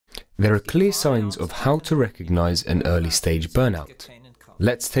There are clear signs of how to recognize an early stage burnout.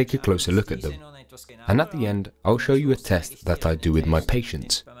 Let's take a closer look at them. And at the end, I'll show you a test that I do with my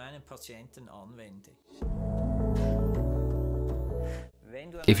patients.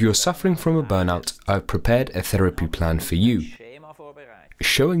 If you're suffering from a burnout, I've prepared a therapy plan for you,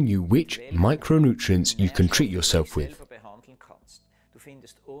 showing you which micronutrients you can treat yourself with.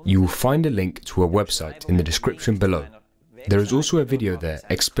 You will find a link to a website in the description below. There is also a video there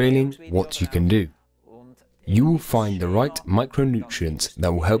explaining what you can do. You will find the right micronutrients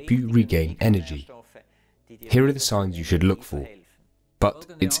that will help you regain energy. Here are the signs you should look for. But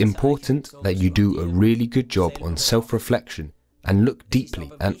it's important that you do a really good job on self-reflection and look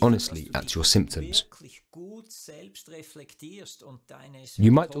deeply and honestly at your symptoms.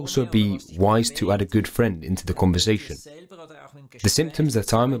 You might also be wise to add a good friend into the conversation. The symptoms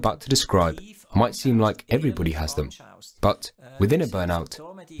that I'm about to describe might seem like everybody has them, but within a burnout,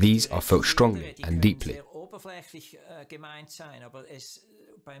 these are felt strongly and deeply.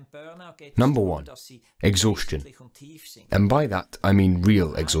 Number 1. Exhaustion. And by that, I mean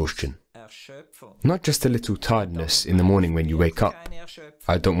real exhaustion. Not just a little tiredness in the morning when you wake up.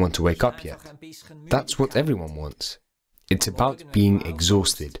 I don't want to wake up yet. That's what everyone wants. It's about being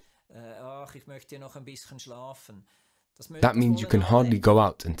exhausted. That means you can hardly go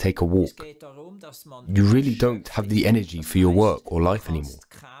out and take a walk. You really don't have the energy for your work or life anymore.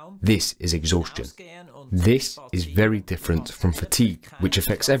 This is exhaustion. This is very different from fatigue, which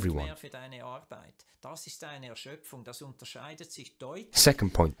affects everyone.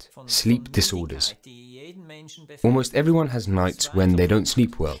 Second point, sleep disorders. Almost everyone has nights when they don't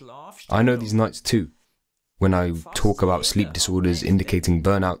sleep well. I know these nights too. When I talk about sleep disorders indicating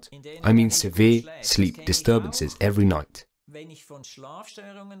burnout, I mean severe sleep disturbances every night.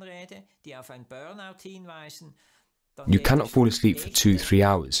 You cannot fall asleep for 2-3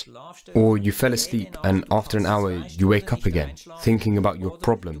 hours, or you fell asleep and after an hour you wake up again, thinking about your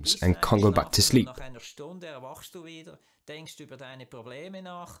problems and can't go back to sleep.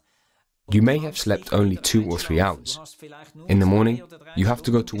 You may have slept only 2 or 3 hours. In the morning, you have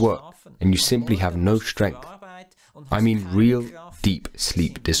to go to work and you simply have no strength. I mean real, deep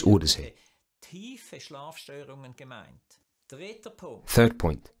sleep disorders here. Third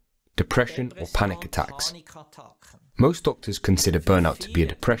point, depression or panic attacks. Most doctors consider burnout to be a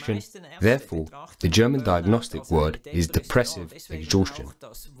depression, therefore, the German diagnostic word is depressive exhaustion.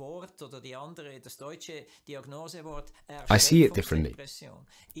 I see it differently.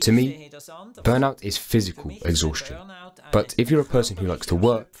 To me, burnout is physical exhaustion. But if you're a person who likes to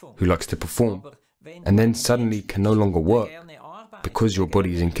work, who likes to perform, and then suddenly can no longer work because your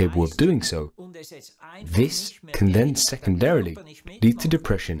body is incapable of doing so, this can then secondarily lead to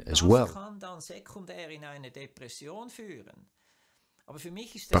depression as well.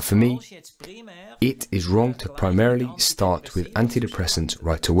 But for me, it is wrong to primarily start with antidepressants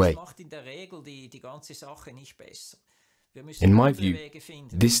right away. In my view,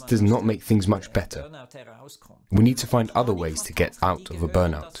 this does not make things much better. We need to find other ways to get out of a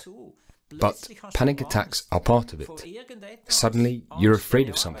burnout. But panic attacks are part of it. Suddenly, you're afraid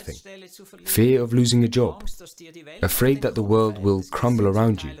of something. Fear of losing a job. Afraid that the world will crumble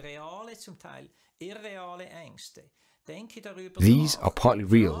around you. These are partly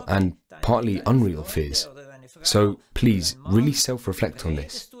real and partly unreal fears. So please, really self-reflect on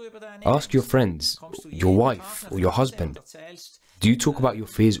this. Ask your friends, your wife, or your husband. Do you talk about your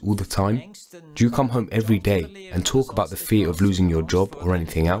fears all the time? Do you come home every day and talk about the fear of losing your job or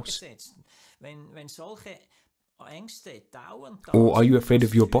anything else? Or are you afraid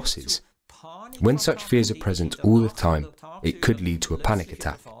of your bosses? When such fears are present all the time, it could lead to a panic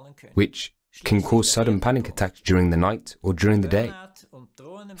attack, which can cause sudden panic attacks during the night or during the day.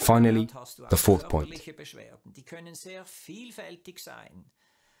 Finally, the fourth point.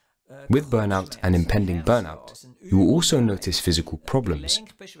 With burnout and impending burnout, you will also notice physical problems.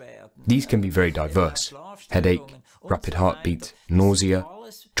 These can be very diverse: headache, rapid heartbeat, nausea,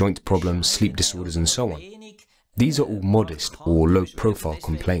 joint problems, sleep disorders, and so on. These are all modest or low-profile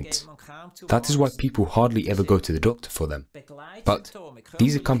complaints. That is why people hardly ever go to the doctor for them. But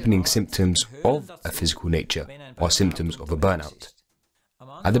these accompanying symptoms of a physical nature are symptoms of a burnout.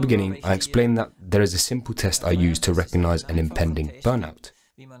 At the beginning, I explained that there is a simple test I use to recognize an impending burnout.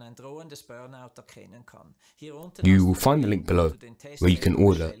 You will find the link below where you can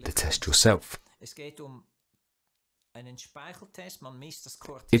order the test yourself.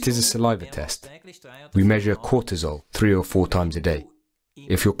 It is a saliva test. We measure cortisol 3 or 4 times a day.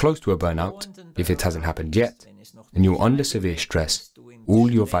 If you're close to a burnout, if it hasn't happened yet, and you're under severe stress,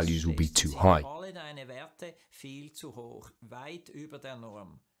 all your values will be too high.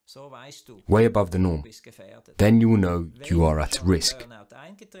 way above the norm, then you will know you are at risk.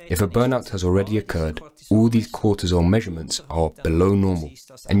 If a burnout has already occurred, all these cortisol measurements are below normal,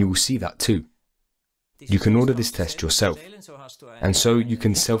 and you will see that too. You can order this test yourself, and so you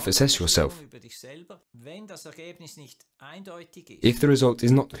can self-assess yourself. If the result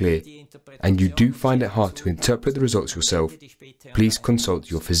is not clear, and you do find it hard to interpret the results yourself, please consult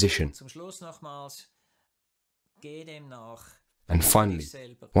your physician. And finally,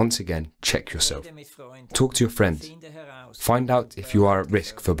 once again, check yourself. Talk to your friends. Find out if you are at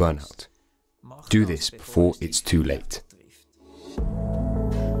risk for burnout. Do this before it's too late.